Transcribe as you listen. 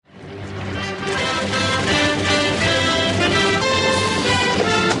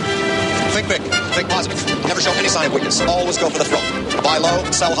positive. Never show any sign of weakness. Always go for the throat. Buy low,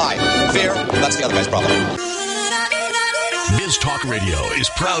 sell high. Fear, that's the other guy's problem. Biz Talk Radio is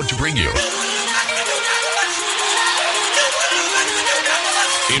proud to bring you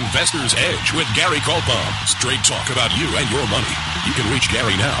Investor's Edge with Gary Kaltbaum. Straight talk about you and your money. You can reach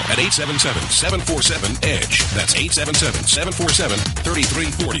Gary now at 877-747-EDGE. That's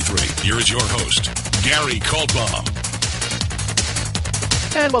 877-747-3343. Here is your host, Gary Kaltbaum.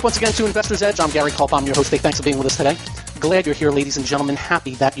 And welcome once again to Investor's Edge. I'm Gary Kaltbaum, your host. Thanks for being with us today. Glad you're here, ladies and gentlemen.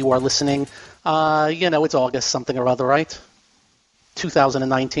 Happy that you are listening. It's August something or other, right?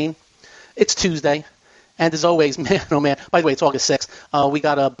 2019. It's Tuesday. And as always, man, oh man, by the way, it's August 6th. We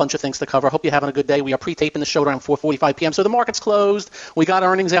got a bunch of things to cover. Hope you're having a good day. We are pre-taping the show around 4:45 p.m. So the market's closed. We got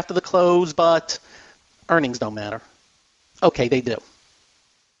earnings after the close, but earnings don't matter. Okay, they do.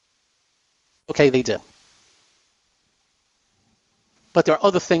 But there are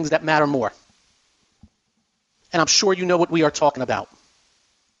other things that matter more. And I'm sure you know what we are talking about.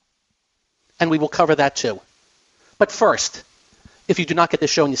 And we will cover that too. But first, if you do not get this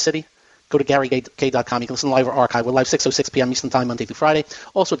show in your city, go to GaryK.com. You can listen live or archive. We're live 6:06 p.m. Eastern Time, Monday through Friday.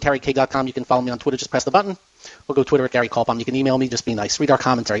 Also at GaryK.com. You can follow me on Twitter. Just press the button. Or go to Twitter at Gary Kaltbaum. You can email me. Just be nice. Read our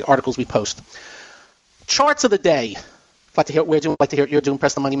commentary, articles we post. Charts of the day. Like to hear what we're doing. Like to hear what you're doing.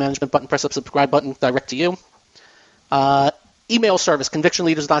 Press the money management button. Press the subscribe button. Direct to you. Email service,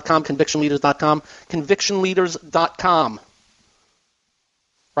 convictionleaders.com, convictionleaders.com, convictionleaders.com.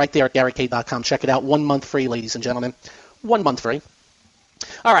 Right there at GaryK.com. Check it out. 1 month free, ladies and gentlemen. 1 month free.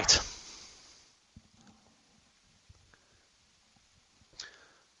 All right.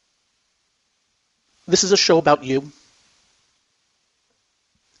 This is a show about you.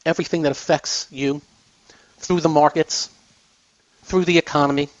 Everything that affects you through the markets, through the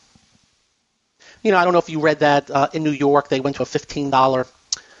economy. I don't know if you read that in New York, they went to a $15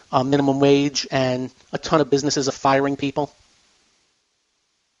 minimum wage, and a ton of businesses are firing people.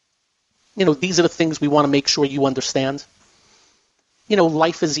 These are the things we want to make sure you understand.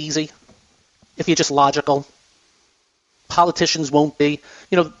 Life is easy if you're just logical. Politicians won't be.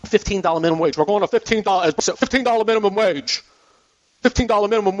 $15 minimum wage. We're going to $15 minimum wage. $15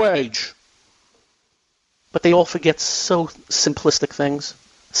 minimum wage. But they all forget so simplistic things.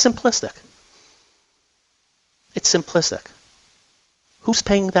 Simplistic. It's simplistic. Who's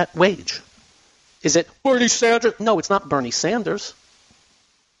paying that wage? Is it Bernie Sanders? No, it's not Bernie Sanders.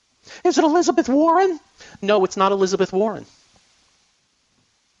 Is it Elizabeth Warren? No, it's not Elizabeth Warren.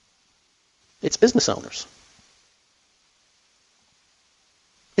 It's business owners.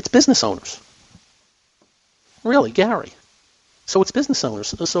 It's business owners. Really, Gary. So it's business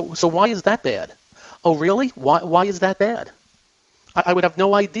owners. So why is that bad? Oh, really? Why is that bad? I would have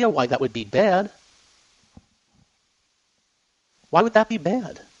no idea why that would be bad. Why would that be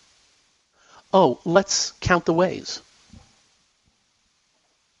bad? Oh, let's count the ways.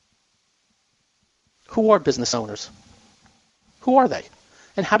 Who are business owners? Who are they?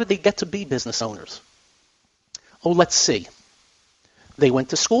 And how did they get to be business owners? Oh, let's see. They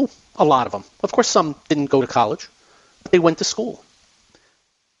went to school, a lot of them. Of course, some didn't go to college, but they went to school.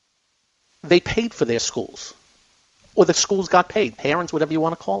 They paid for their schools, or the schools got paid, parents, whatever you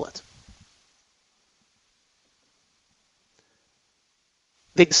want to call it.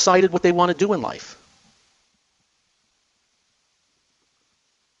 They decided what they want to do in life.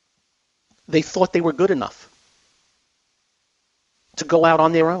 They thought they were good enough to go out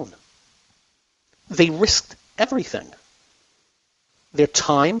on their own. They risked everything. Their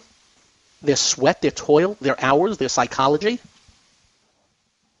time, their sweat, their toil, their hours, their psychology,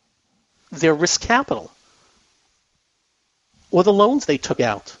 their risk capital, or the loans they took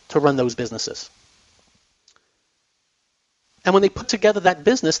out to run those businesses. And when they put together that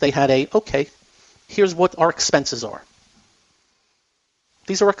business, they had okay, here's what our expenses are.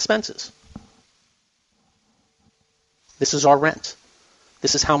 These are expenses. This is our rent.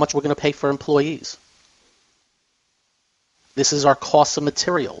 This is how much we're going to pay for employees. This is our cost of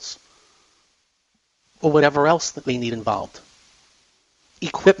materials, or whatever else that they need involved.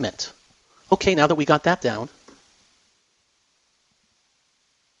 Equipment. Okay, now that we got that down.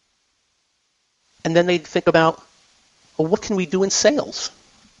 And then they think about, well, what can we do in sales?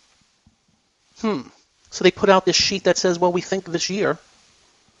 So they put out this sheet that says, well, we think this year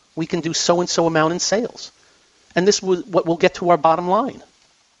we can do so-and-so amount in sales. And this was what will get to our bottom line.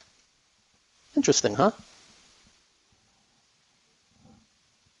 Interesting, huh?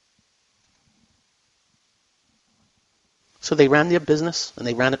 So they ran their business, and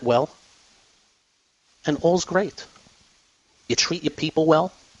they ran it well. And all's great. You treat your people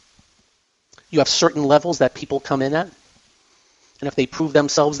well. You have certain levels that people come in at. And if they prove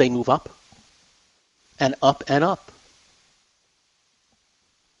themselves, they move up. and up and up.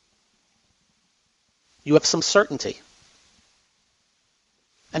 You have some certainty.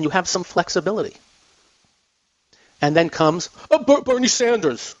 And you have some flexibility. And then comes Bernie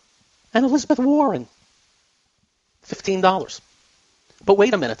Sanders and Elizabeth Warren. $15. But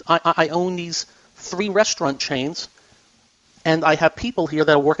wait a minute. I own these 3 restaurant chains, and I have people here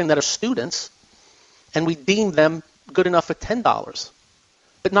that are working that are students, and we deem them good enough for $10,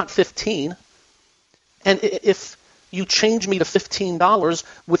 but not $15. And if you change me to $15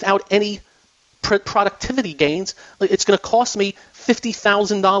 without any productivity gains, it's going to cost me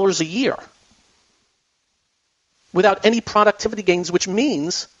 $50,000 a year. Without any productivity gains, which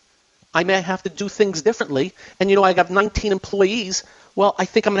means I may have to do things differently. And, I have 19 employees. Well, I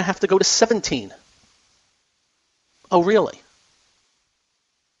think I'm going to have to go to 17. Oh, really?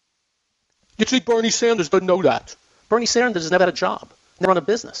 You think Bernie Sanders doesn't know that? Bernie Sanders has never had a job, never run a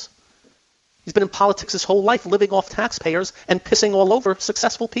business. He's been in politics his whole life, living off taxpayers and pissing all over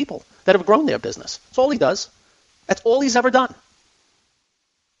successful people that have grown their business. That's all he does. That's all he's ever done.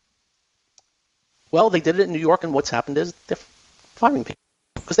 Well, they did it in New York, and what's happened is they're firing people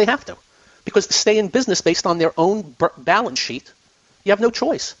because they have to. Because to stay in business based on their own balance sheet, you have no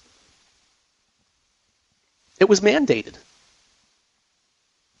choice. It was mandated.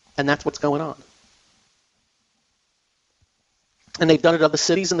 And that's what's going on. And they've done it in other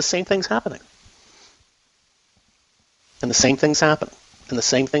cities, and the same thing's happening. And the same thing's happening. And the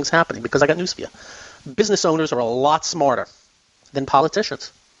same thing's happening. Because I got news for you. Business owners are a lot smarter than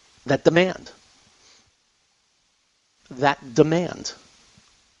politicians that demand.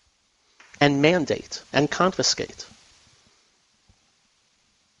 And mandate and confiscate.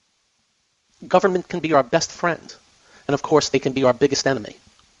 Government can be our best friend. And of course, they can be our biggest enemy.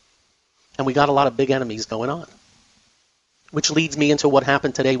 And we got a lot of big enemies going on. Which leads me into what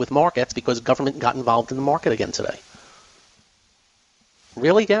happened today with markets, because government got involved in the market again today.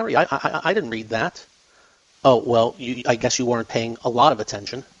 Really, Gary? I didn't read that. Oh, well, I guess you weren't paying a lot of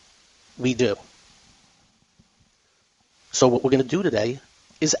attention. We do. So what we're going to do today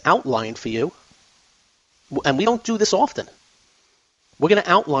is outline for you, and we don't do this often. We're going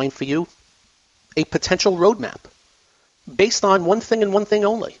to outline for you a potential roadmap based on one thing and one thing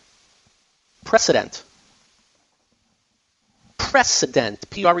only. Precedent. Precedent,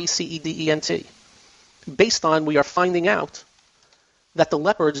 Precedent. Based on we are finding out that the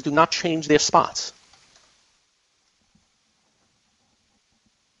leopards do not change their spots.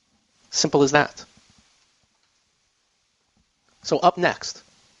 Simple as that. So up next,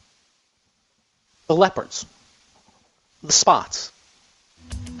 the leopards, the spots,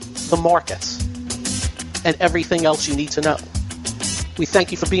 the markets, and everything else you need to know. We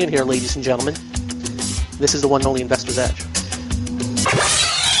thank you for being here, ladies and gentlemen. This is the one and only Investor's Edge.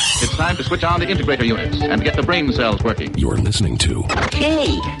 It's time to switch on the integrator units and get the brain cells working. You're listening to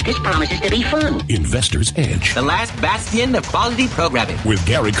Hey, this promises to be fun. Investor's Edge The last bastion of quality programming. with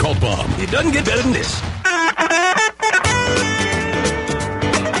Gary Kaltbaum. It doesn't get better than this.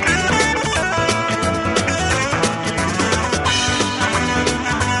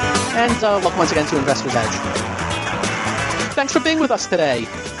 And welcome once again to Investor's Edge. Thanks for being with us today.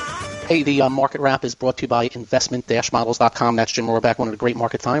 Hey, the market wrap is brought to you by investment-models.com. That's Jim Rohrbeck, one of the great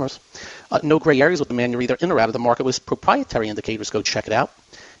market timers. No gray areas with the man. You're either in or out of the market with proprietary indicators. Go check it out.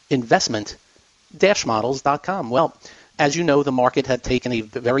 Investment-models.com. Well, as you know, the market had taken a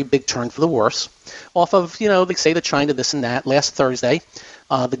very big turn for the worse. Off of, they say the China this and that. Last Thursday,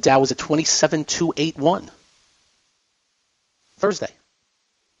 the Dow was at 27,281. Thursday.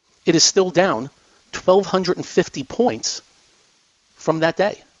 It is still down 1,250 points from that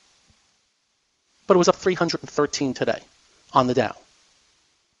day. But it was up 313 today on the Dow.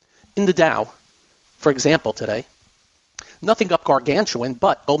 In the Dow, for example, today, nothing up gargantuan,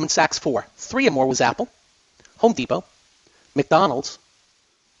 but Goldman Sachs 4. 3 or more was Apple, Home Depot, McDonald's,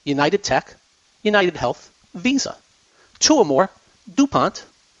 United Tech, United Health, Visa. 2 or more, DuPont,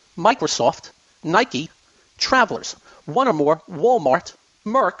 Microsoft, Nike, Travelers. 1 or more, Walmart,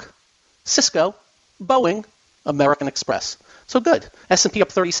 Merck, Cisco, Boeing, American Express. So good. S&P up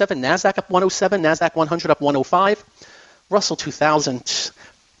 37, NASDAQ up 107, NASDAQ 100 up 105. Russell 2000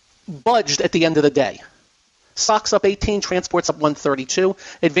 budged at the end of the day. Stocks up 18, transports up 132.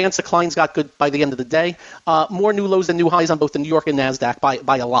 Advanced declines got good by the end of the day. More new lows than new highs on both the New York and NASDAQ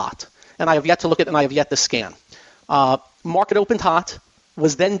by a lot. And I have yet to look at and I have yet to scan. Market opened hot,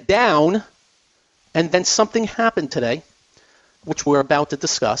 was then down, and then something happened today, which we're about to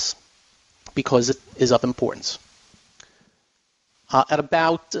discuss because it is of importance. At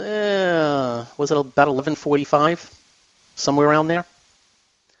about, was it about 11:45? Somewhere around there?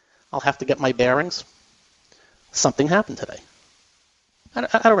 I'll have to get my bearings. something happened today.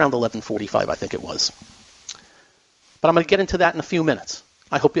 At around 11:45, I think it was. But I'm going to get into that in a few minutes.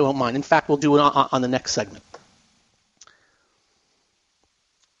 I hope you won't mind. In fact, we'll do it on the next segment.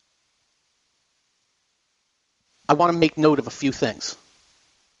 I want to make note of a few things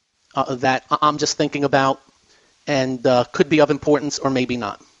that I'm just thinking about and could be of importance or maybe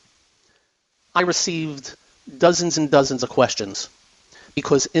not. I received dozens and dozens of questions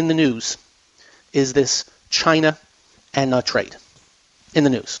because in the news is this China and trade in the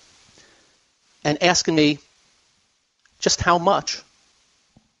news, and asking me just how much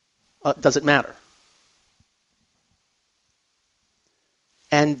does it matter.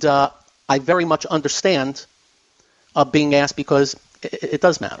 And I very much understand being asked because it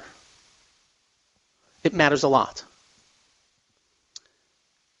does matter. It matters a lot.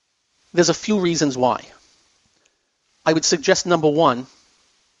 There's a few reasons why. I would suggest number one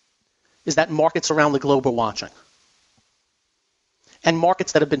is that markets around the globe are watching. And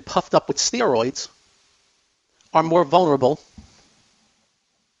markets that have been puffed up with steroids are more vulnerable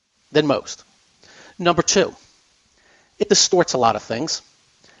than most. Number two, it distorts a lot of things.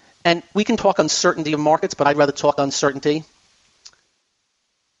 And we can talk uncertainty of markets, but I'd rather talk uncertainty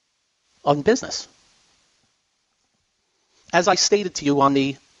on business. As I stated to you on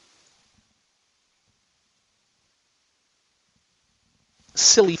the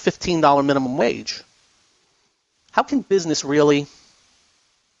silly $15 minimum wage, how can business really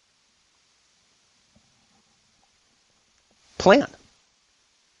plan?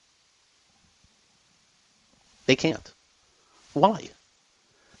 They can't. Why?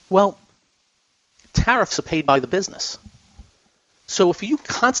 Well, tariffs are paid by the business. So if you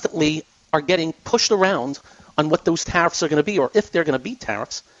constantly are getting pushed around on what those tariffs are going to be, or if they're going to be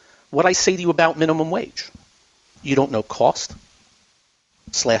tariffs, what I say to you about minimum wage, you don't know cost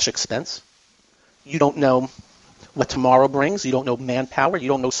 / expense. You don't know what tomorrow brings. You don't know manpower. You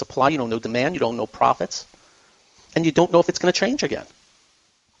don't know supply. You don't know demand. You don't know profits. And you don't know if it's going to change again.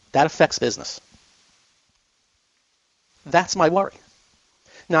 That affects business. That's my worry.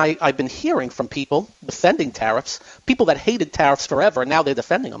 Now, I've been hearing from people defending tariffs, people that hated tariffs forever, and now they're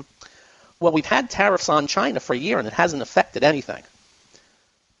defending them. Well, we've had tariffs on China for a year, and it hasn't affected anything.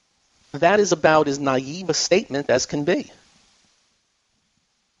 That is about as naive a statement as can be.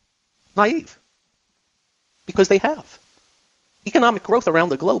 Naive. Because they have. Economic growth around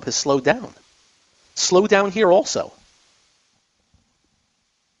the globe has slowed down. Slowed down here also.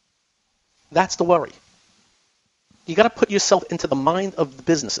 That's the worry. You got to put yourself into the mind of the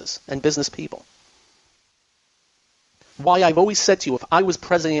businesses and business people. Why I've always said to you, if I was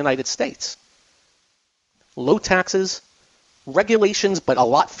president of the United States, low taxes, regulations, but a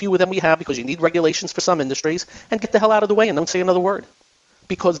lot fewer than we have because you need regulations for some industries, and get the hell out of the way and don't say another word.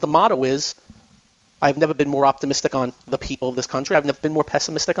 Because the motto is, I've never been more optimistic on the people of this country. I've never been more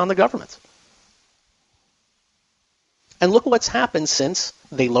pessimistic on the government. And look what's happened since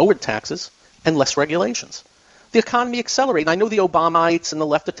they lowered taxes and less regulations. The economy accelerated. I know the Obamaites and the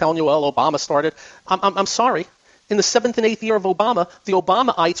left are telling you, well, Obama started. I'm sorry. In the 7th and 8th year of Obama, the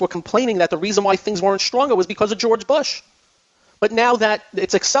Obamaites were complaining that the reason why things weren't stronger was because of George Bush. But now that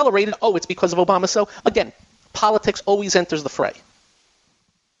it's accelerated, it's because of Obama. So, again, politics always enters the fray.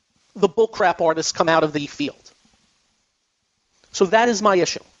 The bullcrap artists come out of the field. So that is my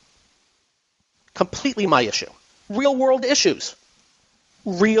issue. Completely my issue. Real world issues.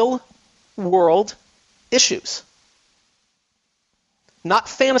 Real world issues. Not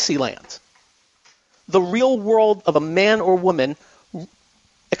fantasy land. The real world of a man or woman,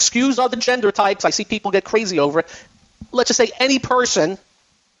 excuse other gender types, I see people get crazy over it. Let's just say any person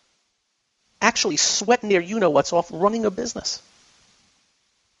actually sweating their you-know-what's off running a business.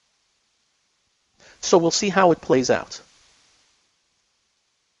 So we'll see how it plays out.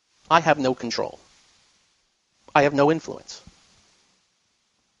 I have no control. I have no influence.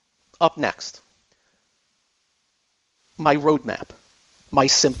 Up next, my roadmap. My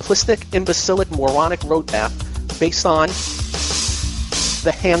simplistic, imbecilic, moronic roadmap based on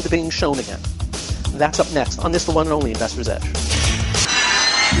the hand being shown again. That's up next on this, the one and only Investor's Edge.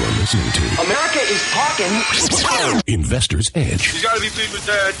 You're listening to America is talking. Investor's Edge He's got to be pleased with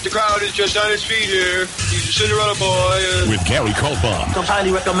that. The crowd is just on his feet here. He's a Cinderella boy. with Gary Kaltbaum. It's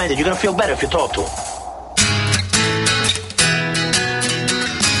highly recommended. You're going to feel better if you talk to him.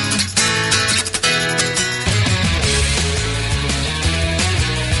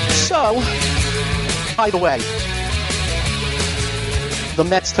 So, by the way, the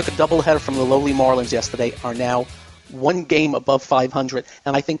Mets took a doubleheader from the lowly Marlins yesterday, are now one game above 500,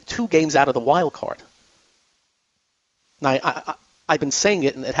 and I think 2 games out of the wild card. Now, I've been saying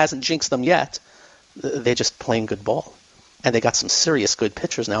it, and it hasn't jinxed them yet, They're just playing good ball. And they got some serious good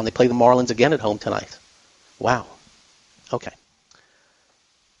pitchers now, and they play the Marlins again at home tonight. Wow. Okay.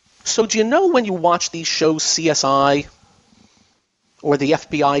 So do you know when you watch these shows, CSI or the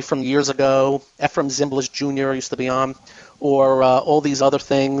FBI from years ago, Ephraim Zimbalist Jr. used to be on, or all these other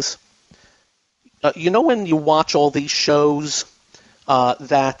things, you know when you watch all these shows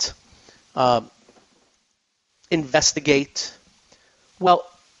that investigate, well,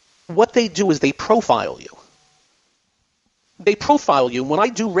 what they do is they profile you. They profile you. When I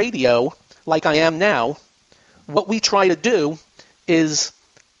do radio, like I am now, what we try to do is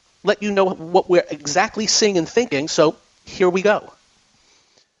let you know what we're exactly seeing and thinking, so here we go.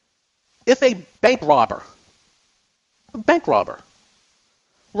 If a bank robber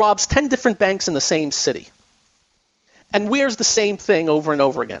robs 10 different banks in the same city and wears the same thing over and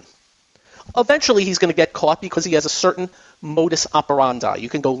over again, eventually he's going to get caught because he has a certain modus operandi. You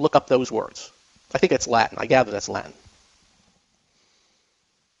can go look up those words. I think it's Latin. I gather that's Latin.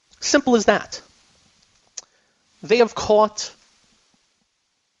 Simple as that. They have caught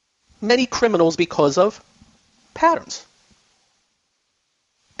many criminals because of patterns.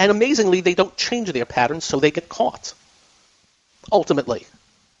 And amazingly, they don't change their patterns, so they get caught, ultimately.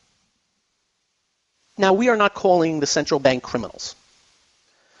 Now, we are not calling the central bank criminals.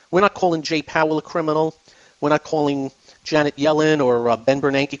 We're not calling Jay Powell a criminal. We're not calling Janet Yellen or Ben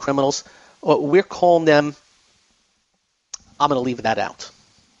Bernanke criminals. We're calling them, I'm going to leave that out.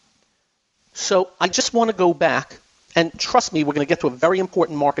 So I just want to go back, and trust me, we're going to get to a very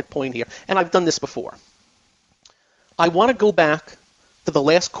important market point here, and I've done this before. I want to go back to the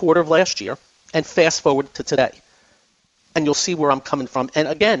last quarter of last year and fast forward to today, and you'll see where I'm coming from. And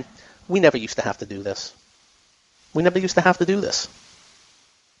again, we never used to have to do this.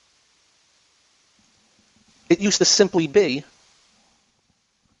 It used to simply be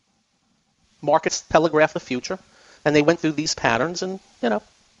markets telegraph the future, and they went through these patterns, and,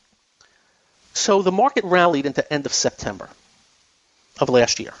 So the market rallied into end of September of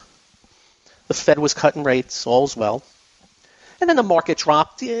last year. The Fed was cutting rates, all's well. And then the market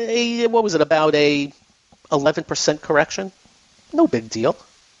dropped, about a 11% correction? No big deal,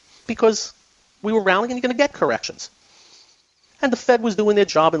 because we were rallying and you're going to get corrections. And the Fed was doing their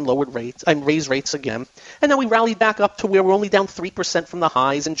job and lowered rates, and raised rates again. And then we rallied back up to where we're only down 3% from the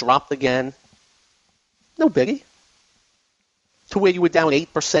highs and dropped again. No biggie. To where you were down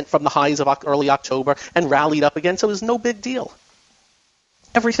 8% from the highs of early October and rallied up again, so it was no big deal.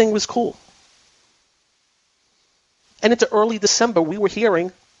 Everything was cool. And into early December, we were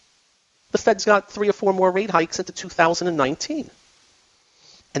hearing the Fed's got 3 or 4 more rate hikes into 2019.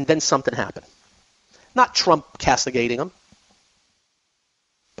 And then something happened. Not Trump castigating them,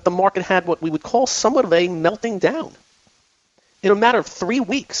 but the market had what we would call somewhat of a melting down. In a matter of 3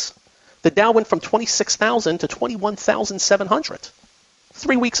 weeks, the Dow went from 26,000 to 21,700.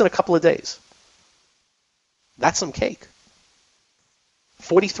 3 weeks and a couple of days. That's some cake.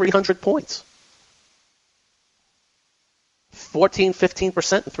 4,300 points. 14,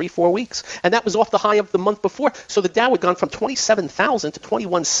 15% in 3-4 weeks. And that was off the high of the month before. So the Dow had gone from 27,000 to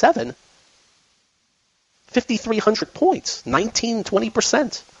 21,700. 5,300 points. 19,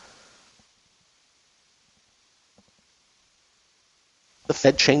 20%. The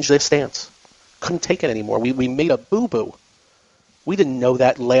Fed changed their stance. Couldn't take it anymore. We made a boo-boo. We didn't know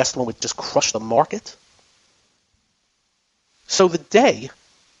that last one would just crush the market. So the day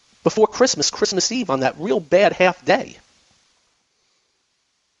before Christmas, Christmas Eve, on that real bad half day,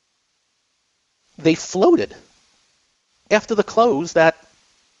 they floated after the close that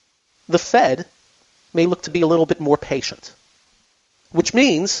the Fed may look to be a little bit more patient, which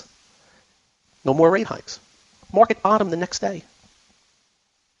means no more rate hikes. Market bottom the next day.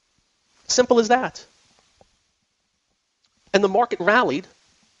 Simple as that. And the market rallied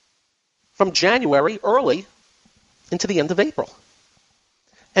from January early into the end of April.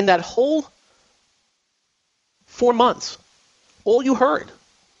 And that whole 4 months, all you heard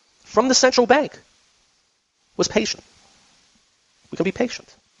from the central bank was patient. We can be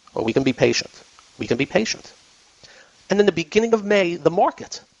patient. Or we can be patient. We can be patient. And then the beginning of May, the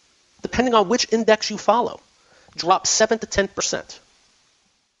market, depending on which index you follow, dropped 7 to 10%.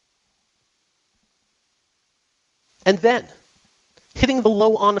 And then, hitting the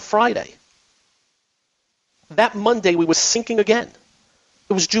low on Friday, that Monday we were sinking again.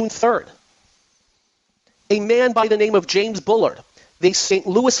 It was June 3rd. A man by the name of James Bullard, the St.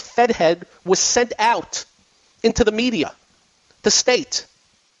 Louis Fed head, was sent out into the media to state,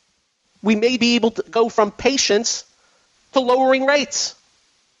 we may be able to go from patience to lowering rates.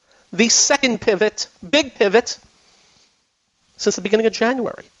 The second pivot, big pivot, since the beginning of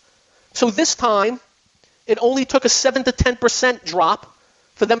January. So this time, it only took a 7 to 10% drop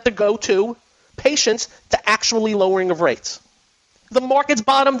for them to go to patience to actually lowering of rates. The markets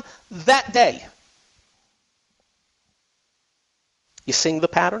bottomed that day. You seeing the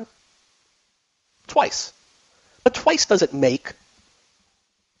pattern? Twice. But twice doesn't make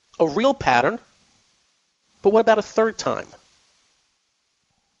a real pattern. But what about a third time?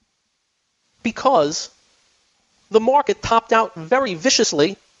 Because the market topped out very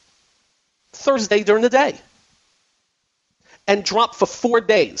viciously Thursday during the day and dropped for 4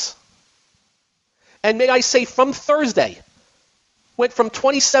 days. And may I say, from Thursday, went from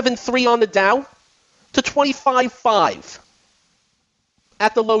 27.3 on the Dow to 25.5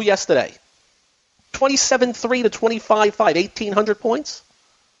 at the low yesterday. 27.3 to 25.5, 1,800 points.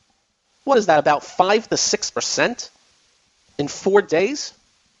 What is that, about 5 to 6% in 4 days?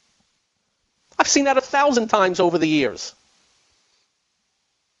 I've seen that 1,000 times over the years.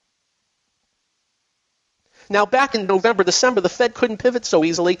 Now, back in November, December, the Fed couldn't pivot so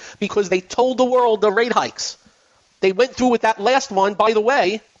easily because they told the world the rate hikes. They went through with that last one, by the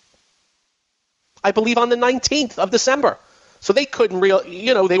way, I believe on the 19th of December. So they couldn't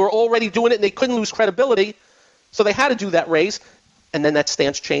they were already doing it and they couldn't lose credibility. So they had to do that raise. And then that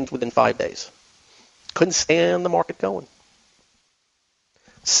stance changed within 5 days. Couldn't stand the market going.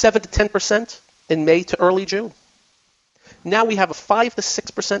 7 to 10% in May to early June. Now we have a 5 to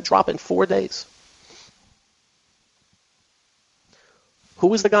 6% drop in 4 days. Who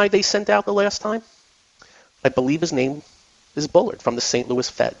was the guy they sent out the last time? I believe his name is Bullard from the St. Louis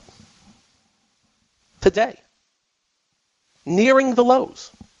Fed. Today, nearing the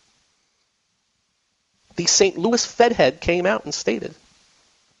lows, the St. Louis Fed head came out and stated,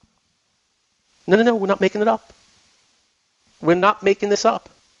 no, we're not making it up. We're not making this up.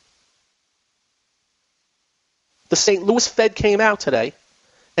 The St. Louis Fed came out today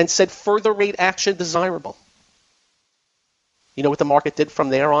and said further rate action desirable. You know what the market did from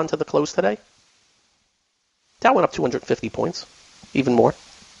there on to the close today? Dow went up 250 points, even more.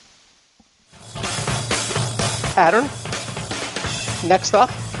 Pattern. Next up,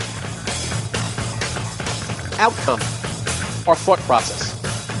 outcome, our thought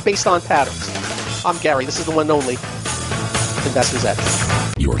process, based on patterns. I'm Gary. This is the one and only Investor's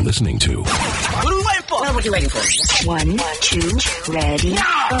Edge. You're listening to What are we waiting for? What are you waiting for? 1, 2, ready, go.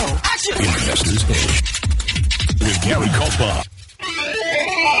 Action! Investor's Edge with Gary Kaltbaum.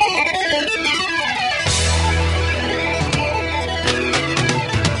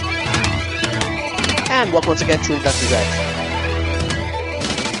 And welcome once again to Investor's Edge.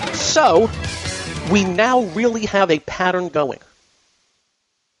 So, we now really have a pattern going.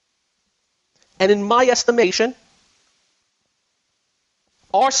 And in my estimation,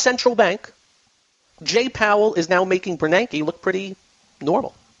 our central bank, Jay Powell, is now making Bernanke look pretty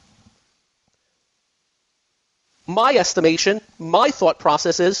normal. My estimation, my thought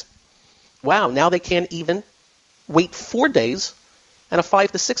process is, wow, now they can't even wait 4 days and a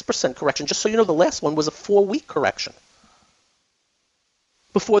 5 to 6% correction. Just so you know, the last one was a 4-week correction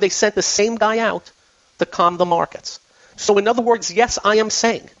before they sent the same guy out to calm the markets. So in other words, yes, I am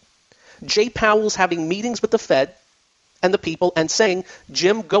saying Jay Powell's having meetings with the Fed and the people and saying,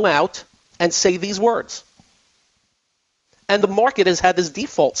 Jim, go out and say these words. And the market has had this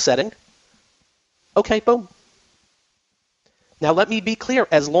default setting. Okay, boom. Now let me be clear.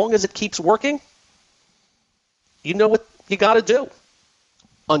 As long as it keeps working, you know what you got to do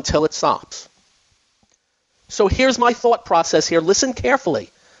until it stops. So here's my thought process here. Listen carefully.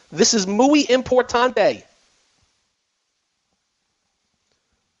 This is muy importante.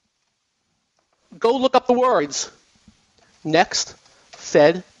 Go look up the words. Next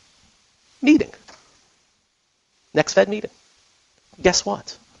Fed meeting. Next Fed meeting. Guess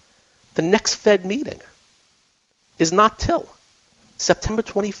what? The next Fed meeting is not till September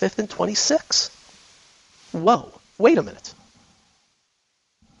 25th and 26th. Whoa, wait a minute.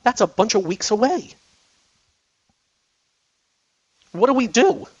 That's a bunch of weeks away. What do we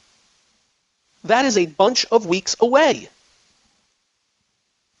do? That is a bunch of weeks away.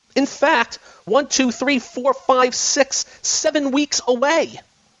 In fact, 1, 2, 3, 4, 5, 6, 7 weeks away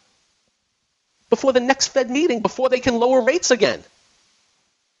before the next Fed meeting, before they can lower rates again.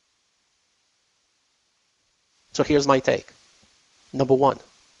 So here's my take. Number one,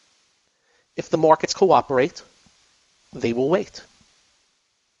 if the markets cooperate, they will wait.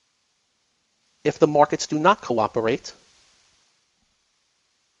 If the markets do not cooperate,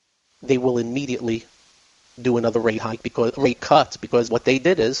 they will immediately do another rate cut because what they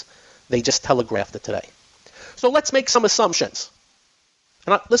did is they just telegraphed it today. So let's make some assumptions.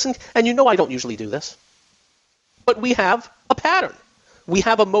 And listen, and you know I don't usually do this, but we have a pattern. We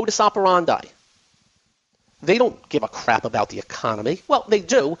have a modus operandi. They don't give a crap about the economy. Well, they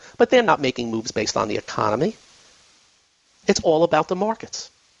do, but they're not making moves based on the economy. It's all about the markets.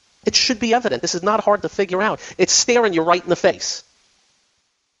 It should be evident. This is not hard to figure out. It's staring you right in the face.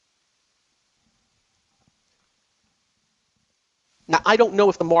 Now, I don't know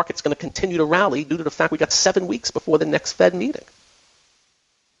if the market's going to continue to rally due to the fact we got 7 weeks before the next Fed meeting.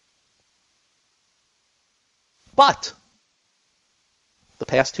 But the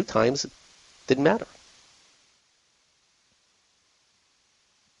past 2 times, it didn't matter.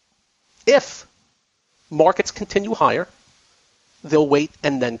 If markets continue higher, they'll wait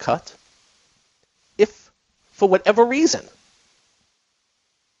and then cut. If, for whatever reason,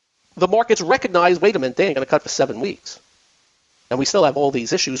 the markets recognize, wait a minute, they ain't going to cut for 7 weeks. And we still have all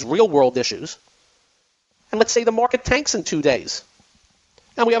these issues, real-world issues. And let's say the market tanks in 2 days.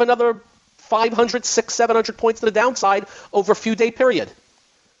 And we have another 500, 600, 700 points to the downside over a few-day period.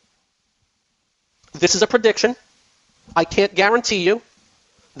 This is a prediction. I can't guarantee you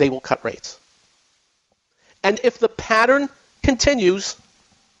they will cut rates. And if the pattern continues,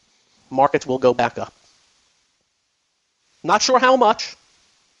 markets will go back up. Not sure how much,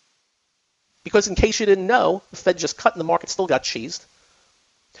 because in case you didn't know, the Fed just cut and the market still got cheesed.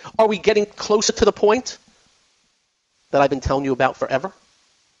 Are we getting closer to the point that I've been telling you about forever?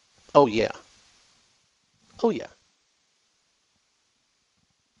 Oh, yeah. Oh, yeah.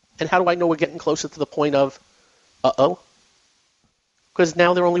 And how do I know we're getting closer to the point of, uh-oh? Because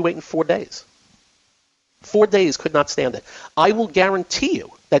now they're only waiting 4 days. 4 days could not stand it. I will guarantee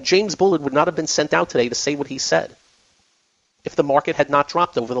you that James Bullard would not have been sent out today to say what he said if the market had not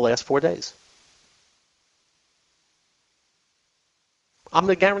dropped over the last 4 days. I'm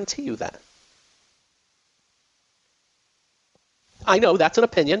going to guarantee you that. I know that's an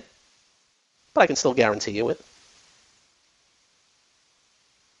opinion, but I can still guarantee you it.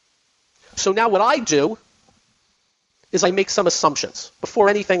 So now what I do is I make some assumptions before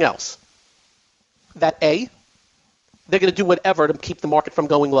anything else. That A, they're going to do whatever to keep the market from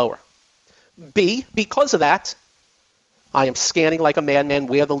going lower. B, because of that, I am scanning like a madman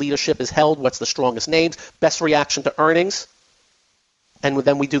where the leadership is held, what's the strongest names, best reaction to earnings, and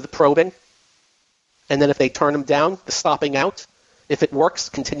then we do the probing. And then if they turn them down, the stopping out. If it works,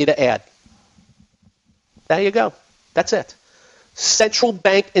 continue to add. There you go. That's it. Central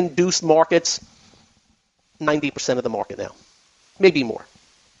bank-induced markets, 90% of the market now. Maybe more.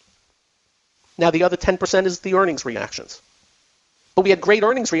 Now the other 10% is the earnings reactions. But we had great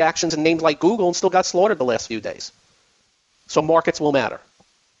earnings reactions in names like Google and still got slaughtered the last few days. So markets will matter.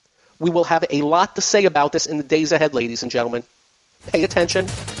 We will have a lot to say about this in the days ahead, ladies and gentlemen. Pay attention.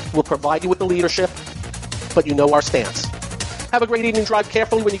 We'll provide you with the leadership, but you know our stance. Have a great evening. Drive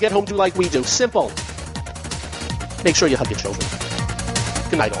carefully. When you get home, do like we do. Simple. Make sure you hug your children.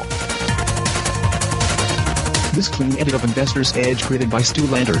 Good night, all. This clean edit of Investor's Edge created by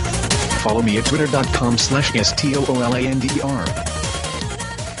Stoolander. Follow me at twitter.com/STOOLANDR.